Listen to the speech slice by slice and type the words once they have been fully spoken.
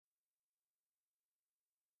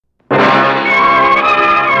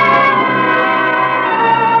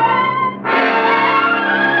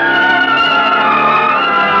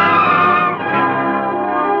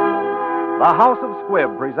House of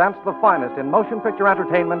Squibb presents the finest in motion picture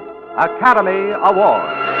entertainment, Academy Award.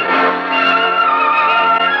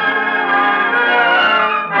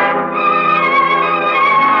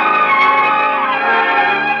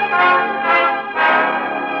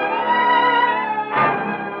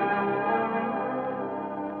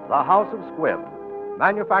 The House of Squibb,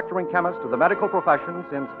 manufacturing chemist to the medical profession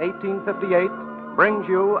since 1858, brings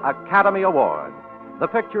you Academy Award. The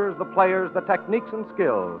pictures, the players, the techniques and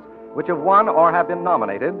skills which have won or have been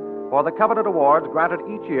nominated for the coveted awards granted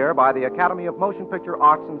each year by the Academy of Motion Picture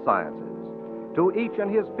Arts and Sciences, to each in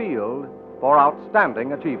his field for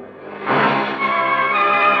outstanding achievement.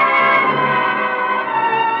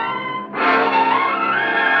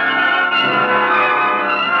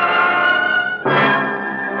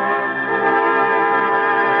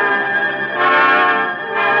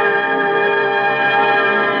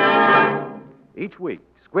 Each week,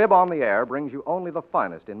 Squibb on the Air brings you only the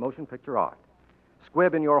finest in motion picture art.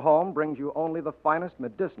 Squibb in your home brings you only the finest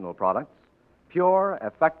medicinal products, pure,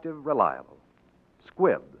 effective, reliable.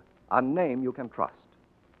 Squibb, a name you can trust.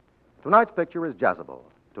 Tonight's picture is Jezebel.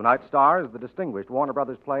 Tonight's star is the distinguished Warner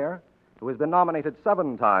Brothers player who has been nominated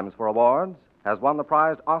 7 times for awards, has won the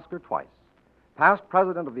prized Oscar twice. Past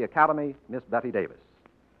president of the Academy, Miss Betty Davis.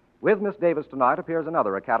 With Miss Davis tonight appears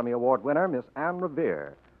another Academy Award winner, Miss Anne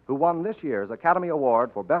Revere, who won this year's Academy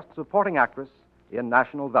Award for Best Supporting Actress in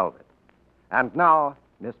National Velvet. And now,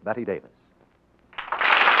 Miss Betty Davis.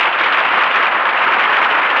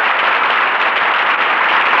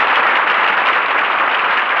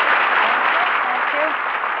 Thank you.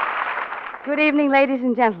 Good evening, ladies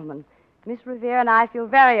and gentlemen. Miss Revere and I feel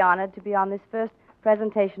very honored to be on this first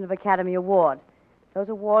presentation of Academy Award. Those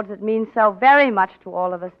awards that mean so very much to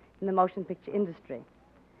all of us in the motion picture industry.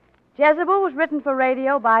 Jezebel was written for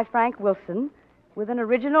radio by Frank Wilson, with an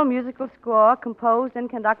original musical score composed and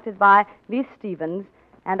conducted by Leith Stevens,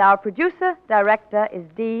 and our producer-director is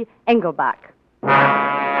Dee Engelbach.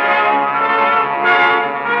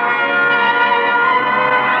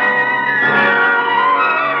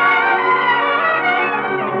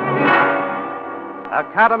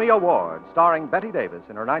 Academy Award, starring Betty Davis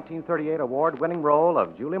in her 1938 award-winning role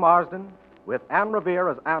of Julie Marsden, with Anne Revere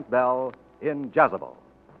as Aunt Belle in Jezebel.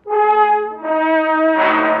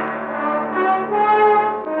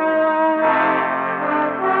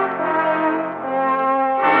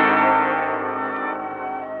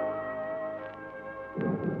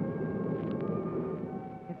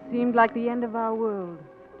 It seemed like the end of our world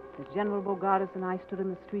as General Bogardus and I stood in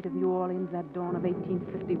the street of New Orleans that dawn of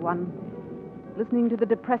 1851, listening to the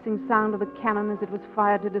depressing sound of the cannon as it was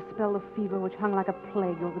fired to dispel the fever which hung like a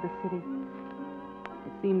plague over the city.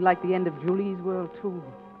 It seemed like the end of Julie's world, too,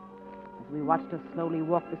 as we watched her slowly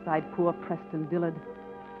walk beside poor Preston Dillard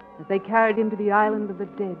as they carried him to the island of the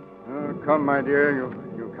dead. Oh, come, my dear.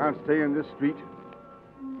 You can't stay in this street.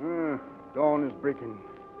 Dawn is breaking.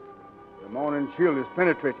 The morning chill is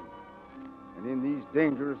penetrating. And in these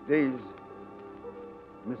dangerous days,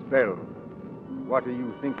 Miss Belle, what are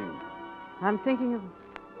you thinking? I'm thinking of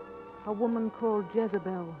a woman called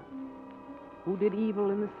Jezebel, who did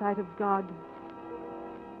evil in the sight of God.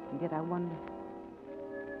 And yet I wonder.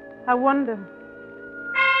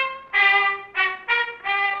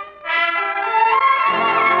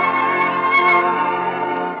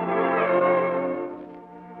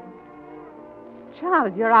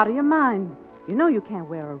 Child, you're out of your mind. You know you can't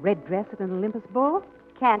wear a red dress at an Olympus ball.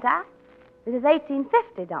 Can't I? This is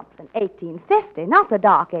 1850, Dumplin'. 1850, not the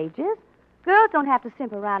Dark Ages. Girls don't have to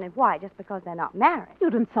simp around in white just because they're not married.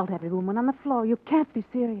 You'd insult every woman on the floor. You can't be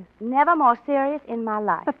serious. Never more serious in my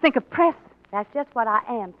life. But think of Press. That's just what I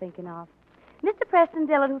am thinking of. Mr. Preston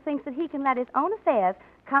Dillard, who thinks that he can let his own affairs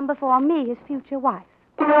come before me, his future wife.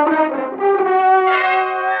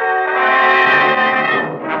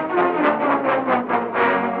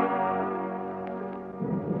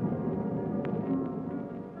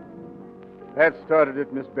 That started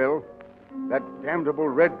it, Miss Belle. That damnable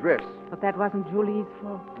red dress. But that wasn't Julie's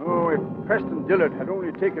fault. Oh, if Preston Dillard had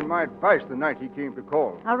only taken my advice the night he came to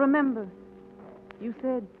call. I remember. You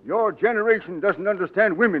said... Your generation doesn't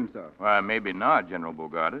understand women, sir. Why, maybe not, General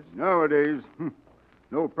Bogardus. Nowadays,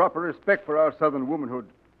 no proper respect for our southern womanhood.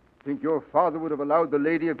 Think your father would have allowed the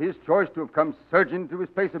lady of his choice to have come surging to his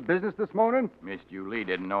place of business this morning? Miss Julie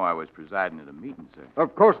didn't know I was presiding at a meeting, sir.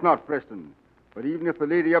 Of course not, Preston. But even if the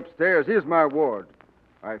lady upstairs is my ward,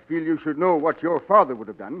 I feel you should know what your father would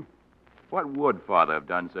have done. What would Father have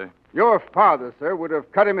done, sir? Your father, sir, would have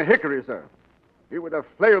cut him a hickory, sir. He would have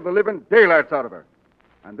flailed the living daylights out of her,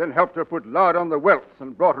 and then helped her put lard on the welts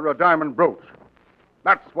and brought her a diamond brooch.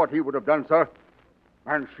 That's what he would have done, sir.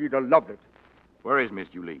 And she'd have loved it. Where is Miss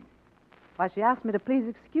Julie? Why, she asked me to please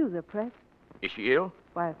excuse her, Press. Is she ill?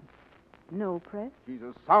 Why, no, Press. She's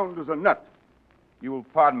as sound as a nut. You will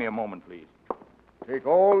pardon me a moment, please. Take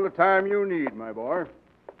all the time you need, my boy.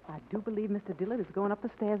 I do believe Mr. Dillard is going up the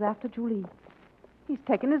stairs after Julie. He's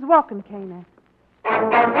taking his walking cane out.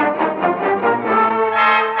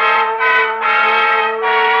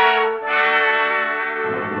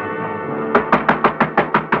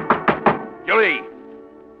 Julie!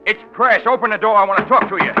 It's Press. Open the door. I want to talk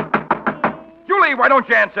to you. Julie, why don't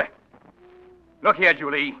you answer? Look here,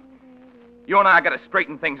 Julie. You and I got to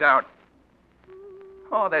straighten things out.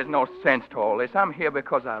 Oh, there's no sense to all this. I'm here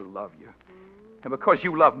because I love you. And because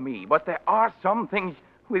you love me. But there are some things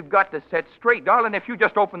we've got to set straight. Darling, if you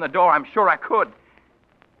just open the door, I'm sure I could.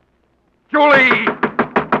 Julie!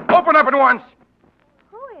 Open up at once!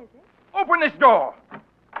 Who is it? Open this door!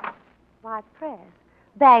 Why, Press.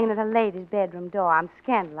 Banging at a lady's bedroom door. I'm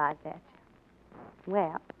scandalized at you.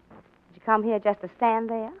 Well, did you come here just to stand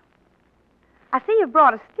there? I see you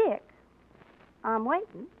brought a stick. I'm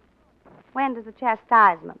waiting. When does the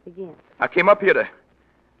chastisement begin? I came up here to...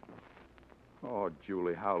 Oh,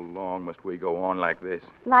 Julie, how long must we go on like this?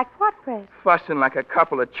 Like what, Press? Fussing like a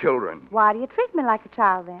couple of children. Why do you treat me like a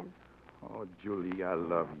child, then? Oh, Julie, I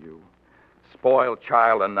love you. Spoiled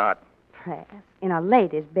child or not. Press, in a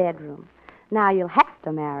lady's bedroom. Now you'll have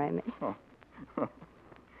to marry me.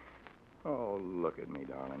 Oh, look at me,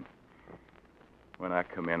 darling. When I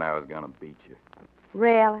come in, I was going to beat you.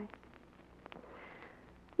 Really?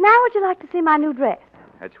 Now would you like to see my new dress?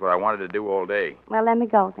 That's what I wanted to do all day. Well, let me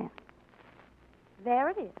go then. There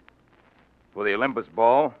it is. For the Olympus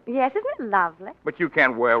ball? Yes, isn't it lovely? But you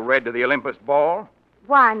can't wear red to the Olympus ball.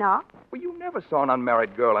 Why not? Well, you never saw an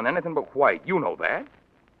unmarried girl in anything but white. You know that.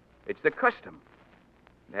 It's the custom.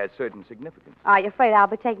 It has certain significance. Are you afraid I'll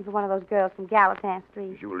be taken for one of those girls from Gallatin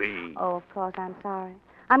Street? Julie. Oh, of course, I'm sorry.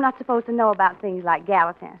 I'm not supposed to know about things like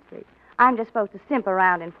Gallatin Street. I'm just supposed to simp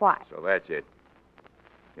around in white. So that's it.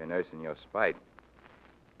 You're nursing your spite.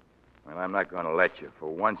 Well, I'm not going to let you. For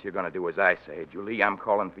once, you're going to do as I say. Julie, I'm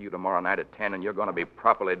calling for you tomorrow night at 10, and you're going to be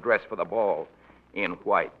properly dressed for the ball in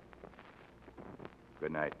white.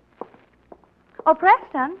 Good night. Oh,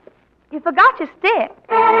 Preston, you forgot your stick.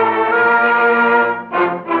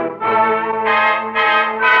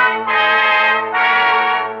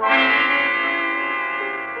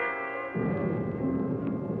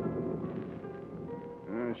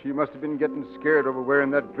 She must have been getting scared over wearing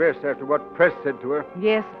that dress after what Press said to her.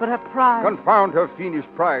 Yes, but her pride. Confound her fiendish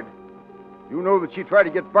pride. You know that she tried to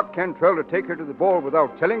get Buck Cantrell to take her to the ball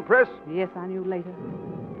without telling Press? Yes, I knew later.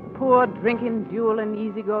 Poor drinking, dueling,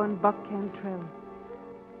 easygoing Buck Cantrell.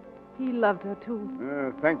 He loved her,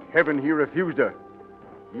 too. Thank heaven he refused her.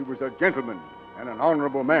 He was a gentleman and an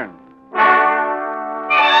honorable man.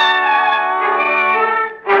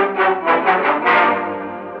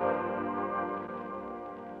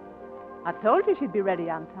 I told you she'd be ready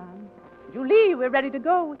on time. Julie, we're ready to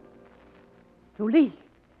go. Julie,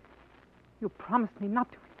 you promised me not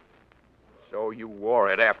to. So you wore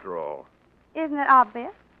it after all. Isn't it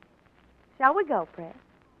obvious? Shall we go, Press?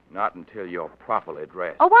 Not until you're properly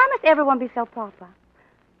dressed. Oh, why must everyone be so proper?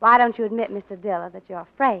 Why don't you admit, Mr. Dillard, that you're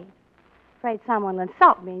afraid? Afraid someone will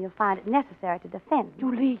insult me and you'll find it necessary to defend me.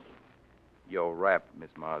 Julie. Your wrap, Miss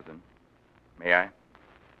Marsden. May I?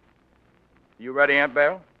 You ready, Aunt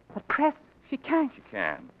Belle? But Press, she can't. She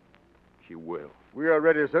can. She will. We are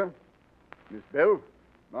ready, sir. Miss Bell,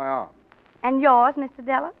 my arm. And yours, Mr.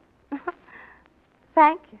 Dillard?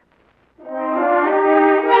 Thank you.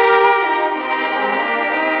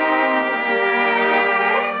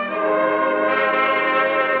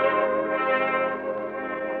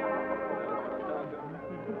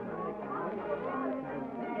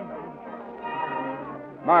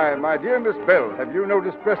 My dear Miss Bell, have you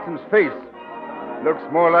noticed Preston's face? Looks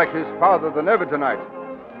more like his father than ever tonight.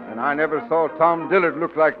 And I never saw Tom Dillard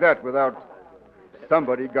look like that without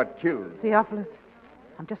somebody got killed. Theophilus,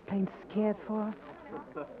 I'm just plain scared for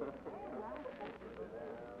her.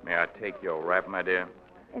 May I take your wrap, my dear?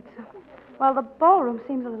 It's, well, the ballroom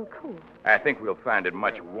seems a little cool. I think we'll find it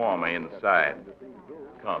much warmer inside.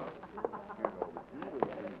 Come.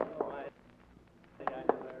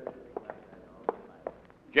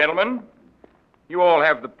 Gentlemen, you all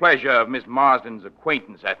have the pleasure of Miss Marsden's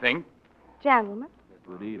acquaintance, I think. Gentlemen.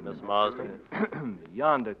 Good evening, Miss Marsden.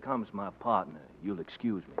 Yonder comes my partner. You'll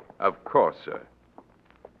excuse me. Of course, sir.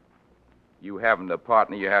 You haven't a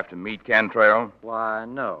partner you have to meet, Cantrell? Why,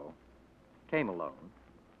 no. Came alone.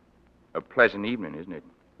 A pleasant evening, isn't it?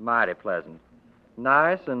 Mighty pleasant.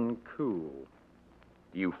 Nice and cool.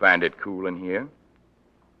 Do you find it cool in here?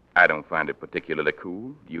 I don't find it particularly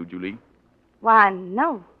cool. Do you, Julie? Why,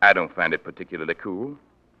 no. I don't find it particularly cool.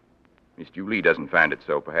 Miss Julie doesn't find it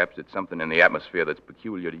so. Perhaps it's something in the atmosphere that's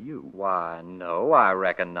peculiar to you. Why, no, I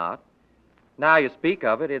reckon not. Now you speak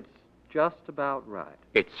of it, it's just about right.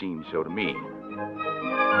 It seems so to me.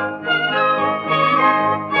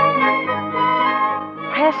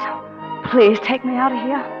 Press, please take me out of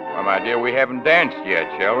here. Well, my dear, we haven't danced yet,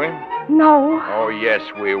 shall we? No. Oh, yes,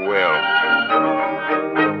 we will.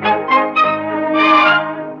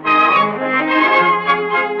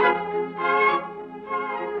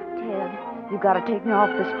 Ted, you gotta take me off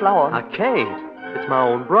this floor. I can't. It's my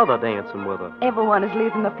own brother dancing with her. Everyone is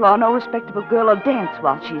leaving the floor. No respectable girl will dance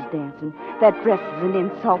while she's dancing. That dress is an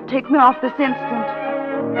insult. Take me off this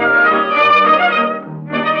instant.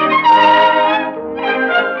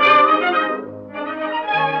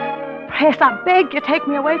 Press, I beg you, take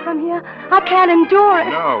me away from here. I can't endure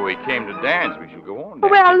it. No, we came to dance. We shall go on But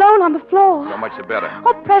dancing. we're alone on the floor. So much the better.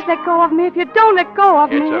 Oh, Press, let go of me. If you don't let go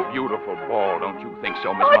of me. It's a beautiful ball, don't you think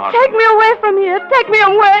so, Miss Oh, Marsden? take me away from here. Take me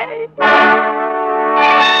away.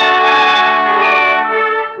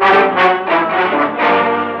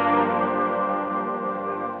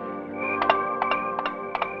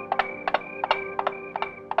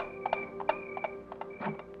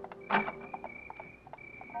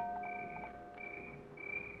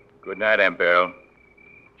 Good night, Aunt Beryl.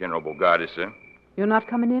 General Bogardus, sir. You're not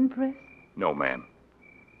coming in, Press? No, ma'am.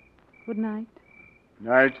 Good night.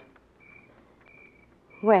 Night.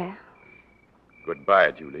 Well,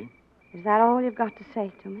 Goodbye, Julie. is that all you've got to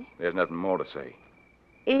say to me? There's nothing more to say.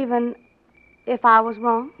 Even if I was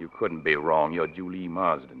wrong? You couldn't be wrong. You're Julie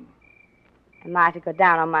Marsden. Am I to go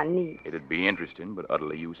down on my knees? It'd be interesting, but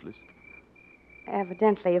utterly useless.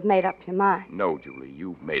 Evidently, you've made up your mind. No, Julie,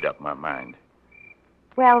 you've made up my mind.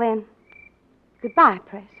 Well, then, goodbye,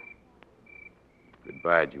 Press.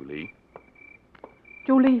 Goodbye, Julie.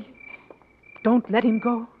 Julie, don't let him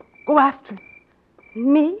go. Go after him.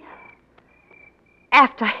 Me?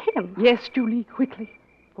 After him? Yes, Julie, quickly.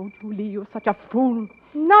 Oh, Julie, you're such a fool.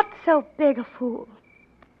 Not so big a fool.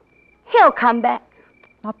 He'll come back.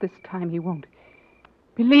 Not this time, he won't.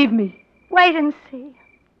 Believe me. Wait and see.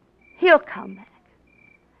 He'll come back.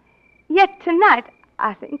 Yet tonight,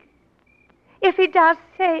 I think. If he does,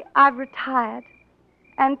 say I've retired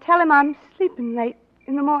and tell him I'm sleeping late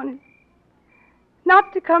in the morning.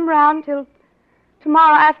 Not to come round till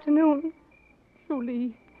tomorrow afternoon.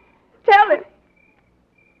 Julie. Tell him.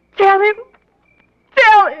 Tell him.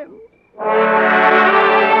 Tell him.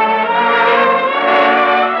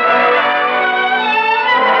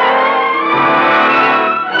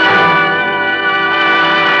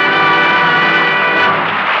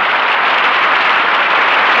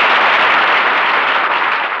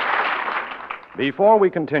 Before we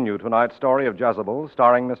continue tonight's story of Jezebel,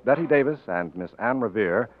 starring Miss Betty Davis and Miss Anne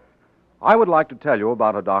Revere, I would like to tell you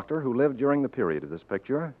about a doctor who lived during the period of this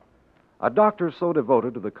picture. A doctor so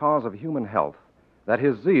devoted to the cause of human health that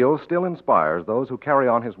his zeal still inspires those who carry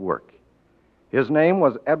on his work. His name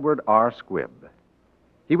was Edward R. Squibb.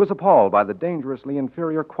 He was appalled by the dangerously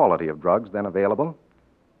inferior quality of drugs then available.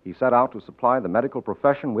 He set out to supply the medical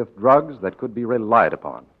profession with drugs that could be relied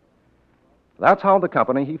upon. That's how the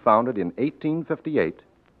company he founded in 1858,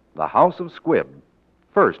 the House of Squibb,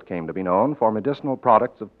 first came to be known for medicinal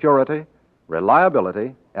products of purity,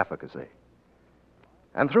 reliability, efficacy.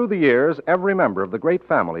 And through the years, every member of the great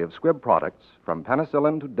family of Squibb products, from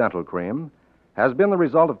penicillin to dental cream, has been the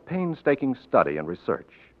result of painstaking study and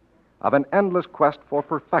research, of an endless quest for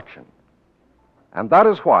perfection. And that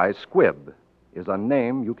is why Squibb is a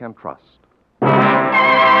name you can trust.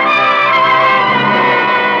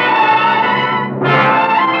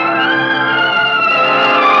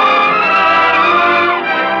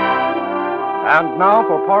 And now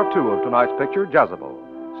for part two of tonight's picture,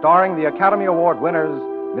 Jezebel, starring the Academy Award winners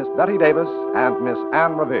Miss Betty Davis and Miss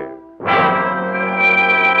Anne Revere.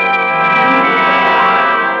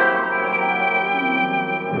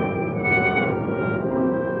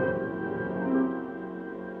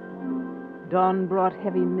 Dawn brought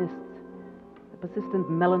heavy mists, the persistent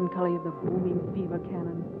melancholy of the booming fever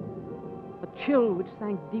cannon, a chill which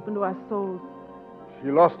sank deep into our souls. She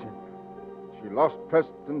lost him. She lost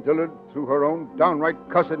Preston Dillard through her own downright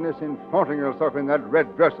cussedness in flaunting herself in that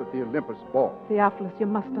red dress at the Olympus ball. Theophilus, you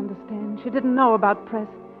must understand. She didn't know about Press.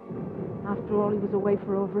 After all, he was away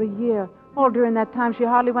for over a year. All during that time, she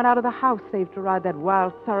hardly went out of the house save to ride that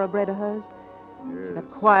wild thoroughbred of hers. Yes.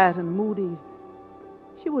 That quiet and moody.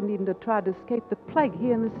 She wouldn't even have tried to escape the plague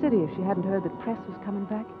here in the city if she hadn't heard that Press was coming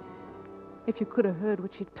back. If you could have heard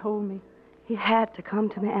what she told me. He had to come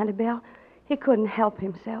to me, Annabelle. He couldn't help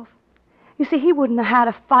himself. You see, he wouldn't know how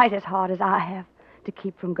to fight as hard as I have to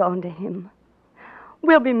keep from going to him.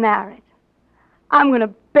 We'll be married. I'm going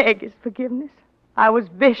to beg his forgiveness. I was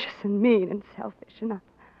vicious and mean and selfish, and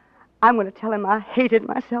I'm going to tell him I hated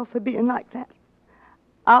myself for being like that.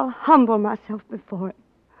 I'll humble myself before him.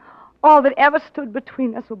 All that ever stood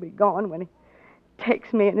between us will be gone when he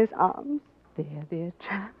takes me in his arms. There,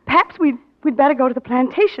 child. Perhaps we'd better go to the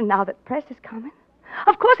plantation now that Press is coming.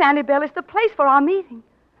 Of course, Auntie Bell is the place for our meeting.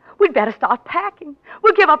 We'd better start packing.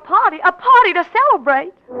 We'll give a party to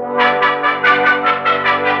celebrate.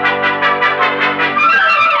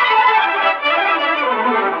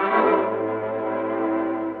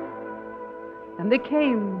 And they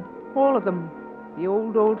came, all of them, the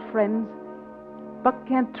old friends. Buck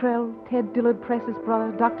Cantrell, Ted Dillard, Press's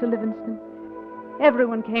brother, Dr. Livingston.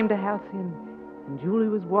 Everyone came to Halcyon, and Julie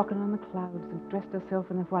was walking on the clouds and dressed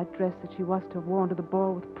herself in the white dress that she was to have worn to the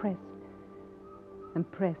ball with Press. And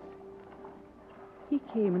Press, he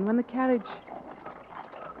came, and when the carriage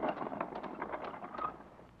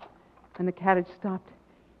stopped,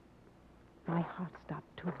 my heart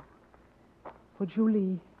stopped too. For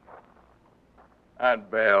Julie...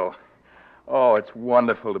 Aunt Belle. Oh, it's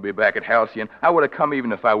wonderful to be back at Halcyon. I would have come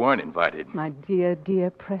even if I weren't invited. My dear, dear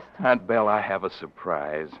Preston. Aunt Belle, I have a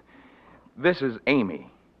surprise. This is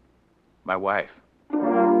Amy, my wife. His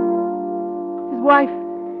wife,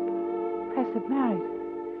 Press had married.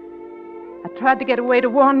 I tried to get away to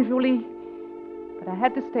warn Julie, but I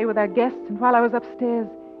had to stay with our guests, and while I was upstairs,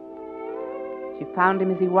 she found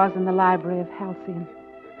him as he was in the library of Halcyon.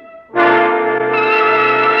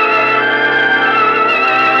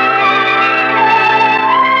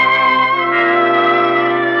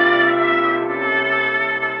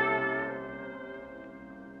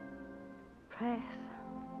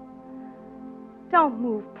 Don't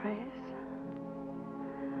move, Press.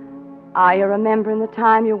 Are you remembering the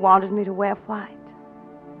time you wanted me to wear white?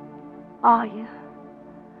 Are you?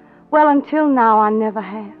 Well, until now, I never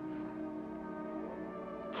have.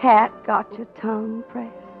 Cat got your tongue,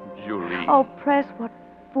 Press. Julie. Oh, Press, what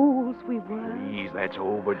fools we were. Please, that's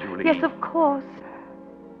over, Julie. Yes, of course.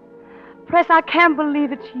 Press, I can't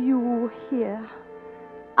believe it's you here.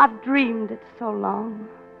 I've dreamed it so long.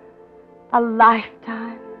 A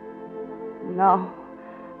lifetime. No,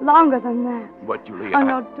 longer than that. What, Julie? Oh,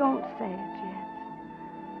 no, don't say it yet.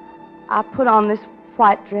 I put on this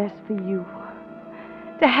white dress for you,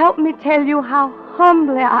 to help me tell you how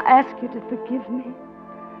humbly I ask you to forgive me.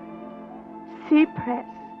 See, Press,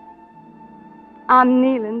 I'm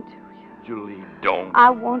kneeling to you. Julie, don't. I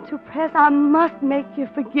want to, Press. I must make you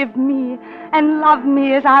forgive me and love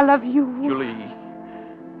me as I love you. Julie.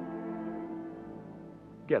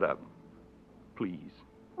 Get up, please.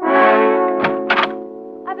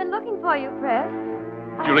 I've been looking for you, Press.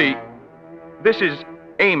 Julie, this is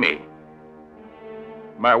Amy,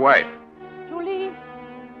 my wife. Julie,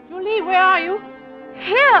 where are you?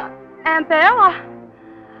 Here, Aunt Belle.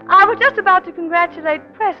 I was just about to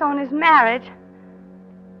congratulate Press on his marriage.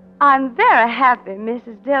 I'm very happy,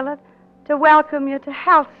 Mrs. Dillard, to welcome you to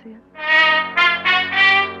Halcyon.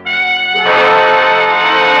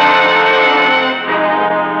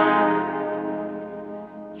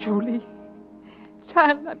 Julie,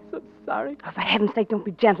 child, I'm so sorry. Oh, for heaven's sake, don't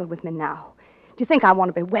be gentle with me now. Do you think I want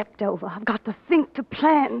to be wept over? I've got to think, to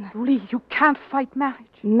plan. Julie, you can't fight marriage.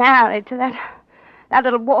 Married to that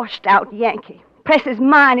little washed-out Yankee. Press is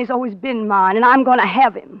mine. He's always been mine, and I'm going to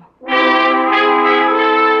have him.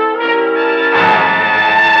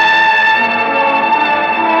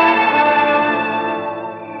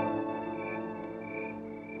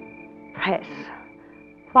 Press,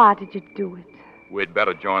 why did you do it? We'd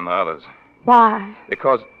better join the others. Why?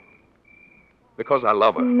 Because I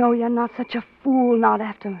love her. No, you're not such a fool, not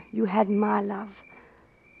after you had my love.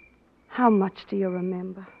 How much do you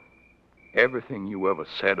remember? Everything you ever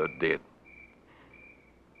said or did.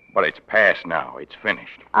 But it's past now. It's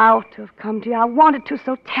finished. I ought to have come to you. I wanted to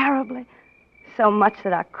so terribly. So much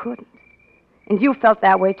that I couldn't. And you felt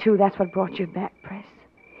that way, too. That's what brought you back, Press.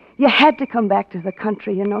 You had to come back to the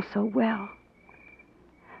country you know so well.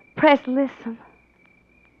 Press, listen.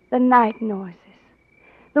 The night noises.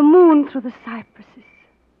 The moon through the cypresses.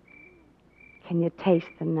 Can you taste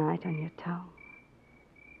the night on your tongue?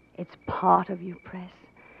 It's part of you, Press.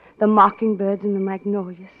 The mockingbirds and the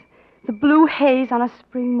magnolias. The blue haze on a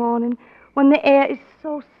spring morning when the air is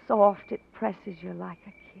so soft it presses you like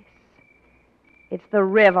a kiss. It's the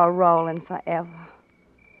river rolling forever.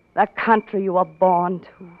 The country you were born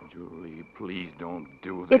to. Julie, please don't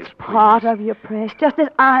do this. It's part of you, Press, just as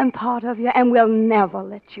I'm part of you, and we'll never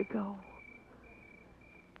let you go.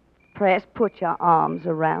 Press, put your arms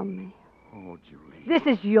around me. Oh, Julie. This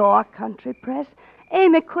is your country, Press.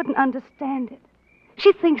 Amy couldn't understand it.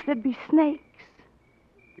 She thinks there'd be snakes.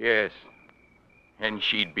 Yes. And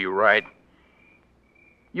she'd be right.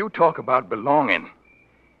 You talk about belonging.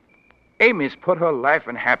 Amy's put her life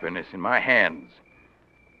and happiness in my hands.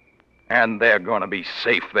 And they're going to be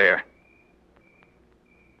safe there.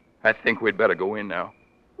 I think we'd better go in now.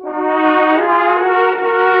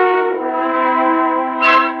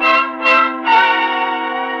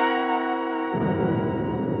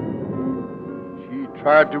 She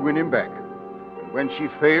tried to win him back. And when she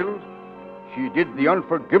failed, she did the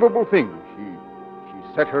unforgivable thing.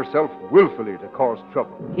 She set herself willfully to cause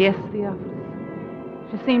trouble. Yes, Theophilus.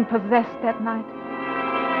 She seemed possessed that night.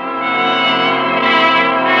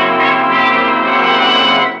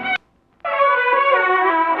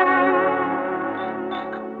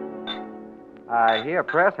 I hear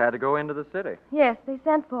Press had to go into the city. Yes, they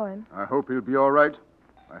sent for him. I hope he'll be all right.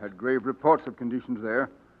 I had grave reports of conditions there.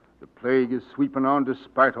 The plague is sweeping on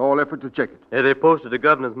despite all effort to check it. Yeah, they posted the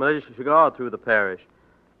governor's militia guard through the parish.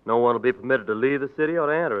 No one will be permitted to leave the city or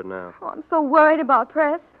to enter it now. Oh, I'm so worried about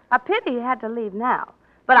Press. A pity he had to leave now.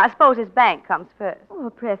 But I suppose his bank comes first.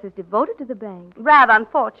 Oh, Press is devoted to the bank. Rather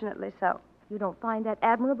unfortunately so. You don't find that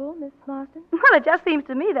admirable, Miss Marston? Well, it just seems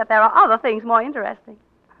to me that there are other things more interesting.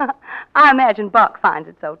 I imagine Buck finds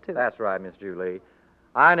it so, too. That's right, Miss Julie.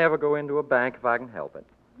 I never go into a bank if I can help it.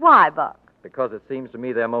 Why, Buck? Because it seems to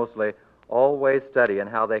me they're mostly always studying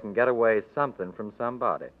how they can get away something from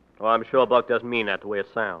somebody. Well, I'm sure Buck doesn't mean that the way it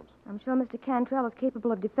sounds. I'm sure Mr. Cantrell is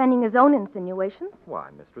capable of defending his own insinuations. Why,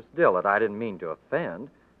 Mistress Dillard, I didn't mean to offend.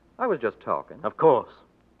 I was just talking. Of course.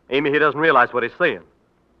 Amy, he doesn't realize what he's saying.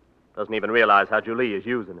 Doesn't even realize how Julie is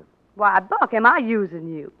using him. Why, Buck, am I using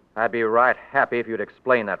you? I'd be right happy if you'd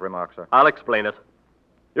explain that remark, sir. I'll explain it.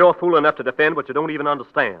 You're fool enough to defend what you don't even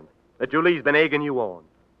understand. That Julie's been egging you on.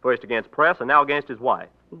 First against Press and now against his wife.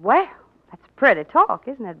 Well, that's pretty talk,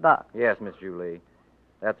 isn't it, Buck? Yes, Miss Julie.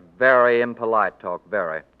 That's very impolite talk,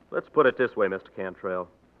 very. Let's put it this way, Mr. Cantrell.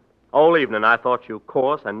 All evening I thought you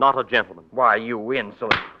coarse and not a gentleman. Why, you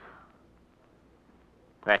insolent...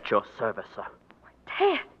 At your service, sir.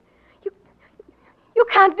 Ted, you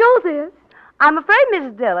can't do this. I'm afraid,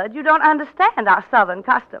 Mrs. Dillard, you don't understand our Southern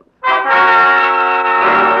customs.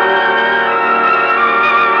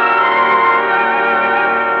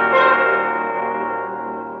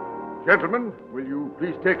 Gentlemen, will you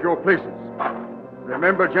please take your places?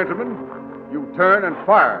 Remember, gentlemen, you turn and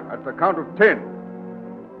fire at the count of 10.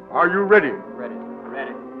 Are you ready? Ready.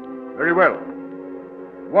 Ready. Very well.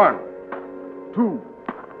 1, 2,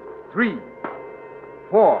 3,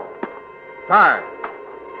 4, 5,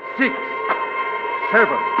 6,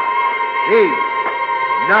 7, 8,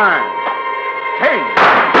 9, 10.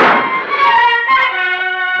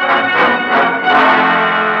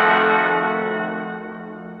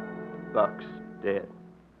 Buck's dead.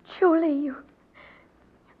 Julie, you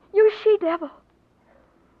she-devil.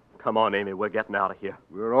 Come on, Amy, we're getting out of here.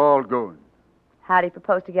 We're all going. How'd he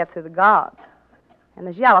propose to get through the guards? And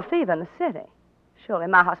there's yellow fever in the city. Surely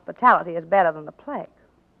my hospitality is better than the plague.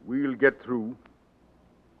 We'll get through.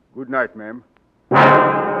 Good night, ma'am.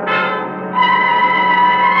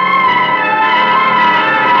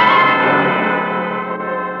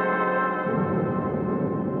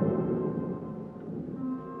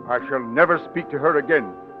 I shall never speak to her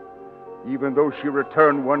again, even though she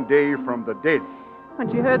returned one day from the dead. When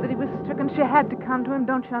she heard that he was stricken, she had to come to him,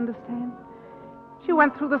 don't you understand? She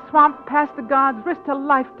went through the swamp, past the guards, risked her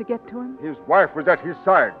life to get to him. His wife was at his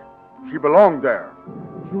side. She belonged there.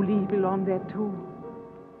 Julie belonged there, too.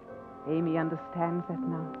 Amy understands that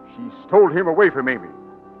now. She stole him away from Amy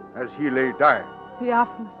as he lay dying.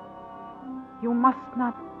 Theophilus, you must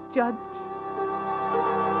not judge.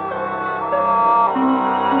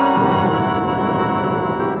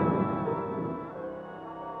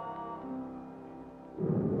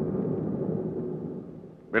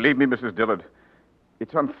 Believe me, Mrs. Dillard,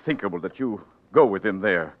 it's unthinkable that you go with him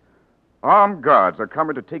there. Armed guards are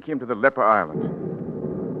coming to take him to the Leper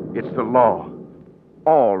Island. It's the law.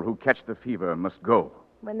 All who catch the fever must go.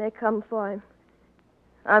 When they come for him,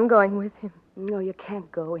 I'm going with him. No, you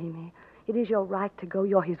can't go, Amy. It is your right to go.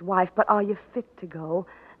 You're his wife, but are you fit to go?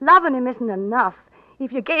 Loving him isn't enough.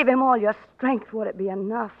 If you gave him all your strength, would it be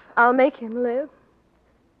enough? I'll make him live.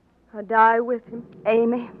 Or die with him.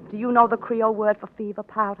 Amy, do you know the Creole word for fever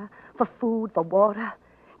powder, for food, for water?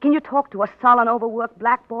 Can you talk to a sullen, overworked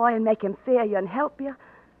black boy and make him fear you and help you?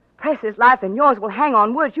 Press's life and yours will hang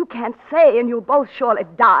on words you can't say, and you'll both surely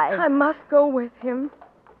die. I must go with him.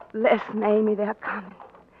 Listen, Amy, they're coming.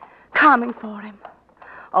 Coming for him.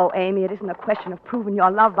 Oh, Amy, it isn't a question of proving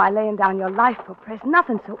your love by laying down your life for Press.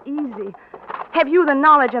 Nothing so easy. Have you the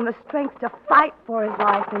knowledge and the strength to fight for his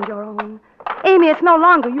life and your own? Amy, it's no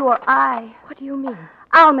longer you or I. What do you mean?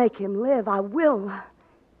 I'll make him live. I will.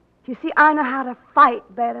 You see, I know how to fight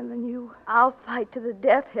better than you. I'll fight to the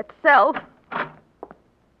death itself.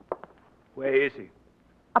 Where is he?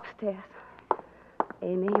 Upstairs.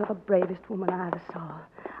 Amy, you're the bravest woman I ever saw.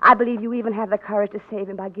 I believe you even have the courage to save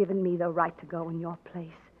him by giving me the right to go in your place.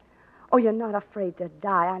 Oh, you're not afraid to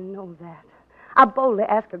die. I know that. I boldly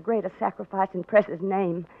ask a greater sacrifice in Press's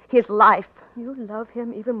name, his life. You love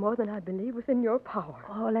him even more than I believe within your power.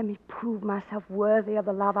 Oh, let me prove myself worthy of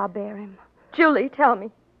the love I bear him. Julie, tell me.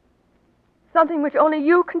 Something which only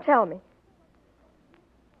you can tell me.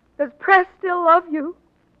 Does Press still love you?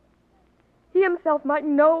 He himself might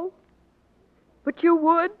know, but you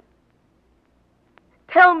would.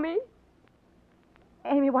 Tell me.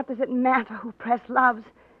 Amy, what does it matter who Press loves?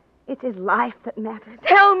 It's his life that matters.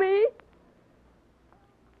 Tell me.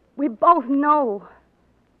 We both know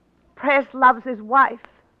Press loves his wife.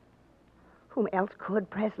 Whom else could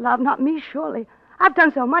Press love? Not me, surely. I've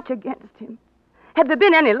done so much against him. Had there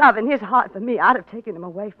been any love in his heart for me, I'd have taken him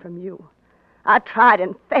away from you. I tried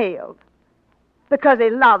and failed because he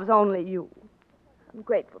loves only you. I'm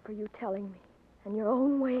grateful for you telling me, in your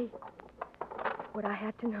own way, what I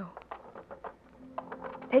had to know.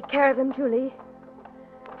 Take care of them, Julie.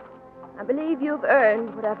 I believe you've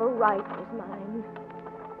earned whatever right was mine.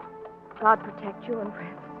 God protect you and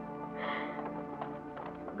Press.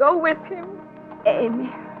 Go with him. Amy,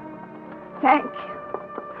 thank you.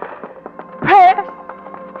 Press!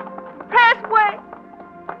 Press, wait!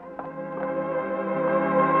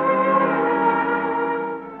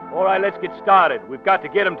 All right, let's get started. We've got to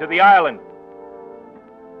get him to the island.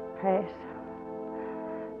 Press.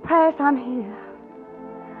 Press, I'm here.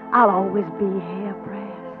 I'll always be here, Press.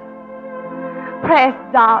 Press,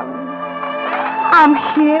 darling. I'm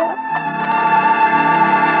here.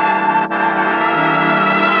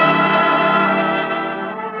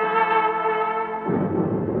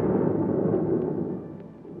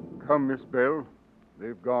 Come, Miss Bell.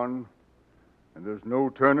 They've gone, and there's no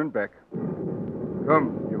turning back.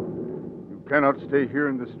 Come, you cannot stay here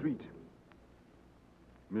in the street.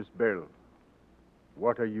 Miss Bell,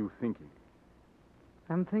 what are you thinking?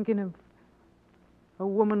 I'm thinking of a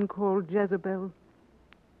woman called Jezebel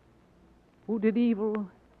who did evil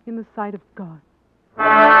in the sight of God.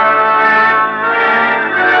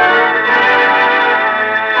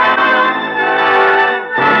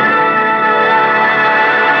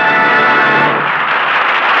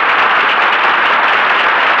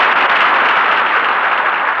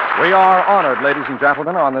 We are honored, ladies and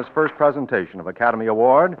gentlemen, on this first presentation of Academy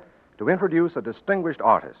Award to introduce a distinguished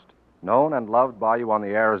artist, known and loved by you on the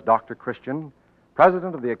air as Dr. Christian,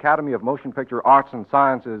 President of the Academy of Motion Picture Arts and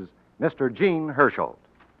Sciences, Mr. Gene Herschel.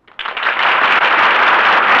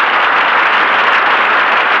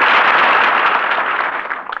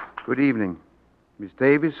 Good evening. Miss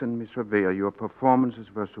Davis and Miss Revere, your performances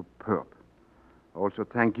were superb. I also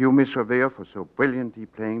thank you, Miss Revere, for so brilliantly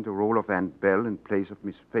playing the role of Aunt Bell in place of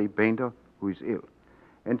Miss Fay Bainter, who is ill.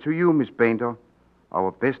 And to you, Miss Bainter,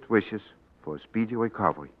 our best wishes for a speedy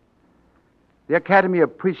recovery. The Academy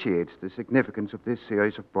appreciates the significance of this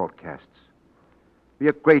series of broadcasts. We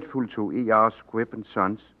are grateful to E.R. Squibb and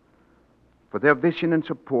Sons for their vision and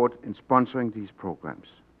support in sponsoring these programs.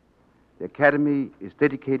 The Academy is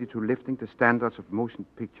dedicated to lifting the standards of motion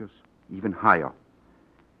pictures even higher.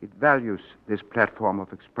 It values this platform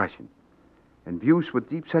of expression and views with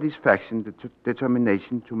deep satisfaction the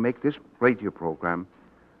determination to make this radio program,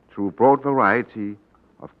 through a broad variety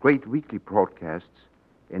of great weekly broadcasts,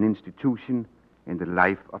 an institution in the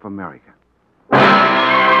life of America.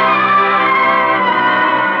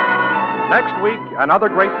 Next week, another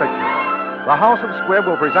great picture. The House of Squibb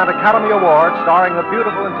will present Academy Award starring the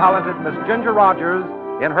beautiful and talented Miss Ginger Rogers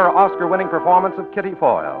in her Oscar-winning performance of Kitty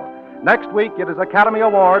Foyle. Next week, it is Academy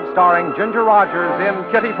Award starring Ginger Rogers in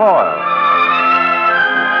Kitty Foyle.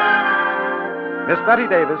 Miss Betty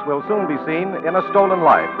Davis will soon be seen in A Stolen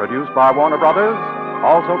Life, produced by Warner Brothers,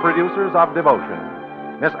 also producers of Devotion.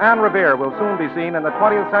 Miss Anne Revere will soon be seen in the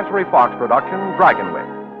 20th Century Fox production, Dragonwick.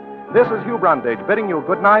 This is Hugh Brundage bidding you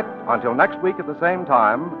good night until next week at the same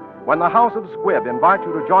time, when the House of Squibb invites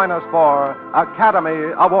you to join us for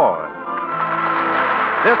Academy Award.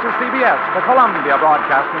 This is CBS, the Columbia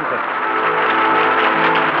Broadcasting System.